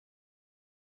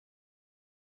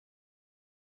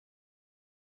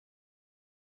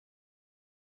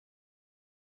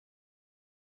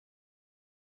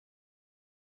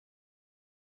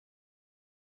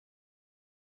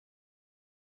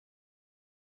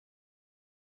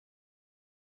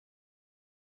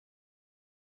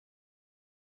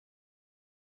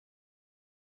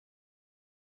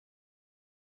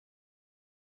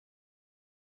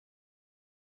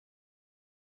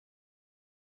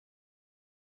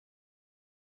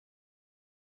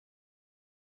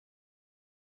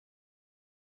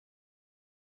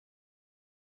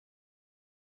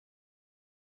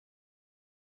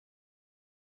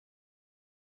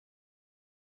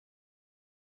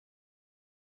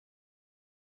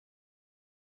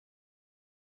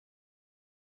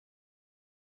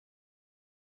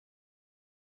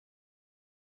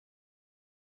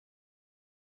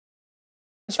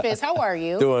Fizz, how are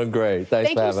you? Doing great.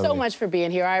 Thank you so much for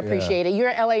being here. I appreciate it. You're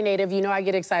an LA native. You know I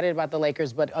get excited about the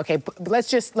Lakers, but okay, let's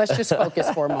just focus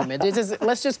for a moment.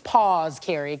 Let's just pause,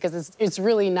 Cari, because it's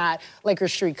really not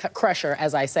Lakers street crusher,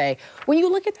 as I say. When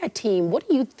you look at that team, what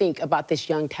do you think about this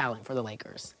young talent for the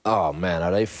Lakers? Oh man,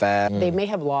 are they fast? They may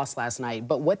have lost last night,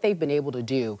 but what they've been able to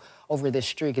do over this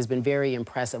streak has been very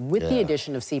impressive. With the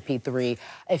addition of CP3,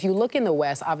 if you look in the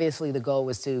West, obviously the goal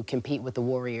was to compete with the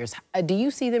Warriors. Do you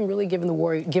see them really giving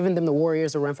them the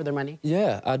Warriors a run for their money?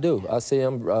 Yeah, I do. I see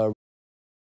them.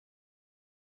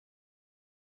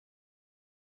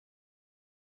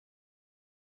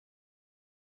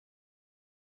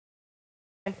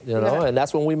 You know, and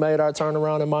that's when we made our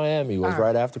turnaround in Miami, was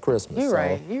right after Christmas. You're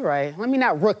right, you're right. Let me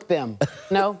not rook them.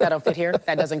 No, that don't fit here.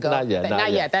 That doesn't go. Not yet,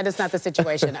 not yet. That is not the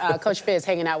situation. Coach Fizz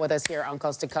hanging out with us here on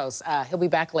Coast to Coast. He'll be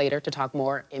back later to talk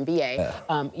more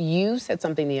NBA. You said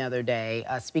something the other day,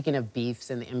 speaking of beefs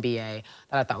in the NBA,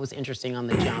 that I thought was interesting on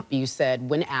the jump. You said,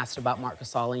 when asked about Marc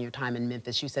Gasol and your time in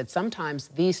Memphis, you said sometimes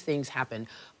these things happen.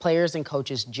 Players and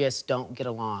coaches just don't get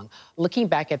along. Looking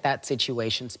back at that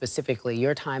situation, specifically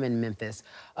your time in Memphis,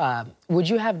 would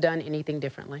you have done anything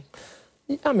differently?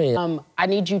 I mean, I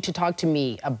need you to talk to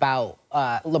me about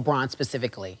LeBron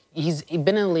specifically. He's been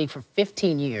in the league for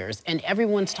 15 years, and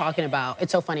everyone's talking about,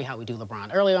 it's so funny how we do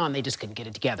LeBron. Earlier on, they just couldn't get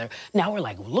it together. Now we're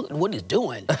like, look at what he's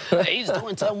doing. He's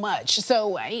doing so much.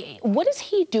 So what is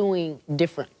he doing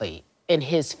differently in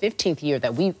his 15th year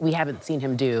that we haven't seen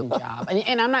him do a job?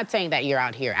 And I'm not saying that you're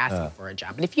out here asking for a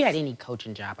job, but if you had any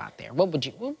coaching job out there, where would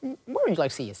you like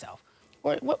to see yourself?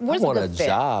 I want a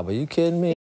job. Are you kidding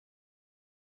me?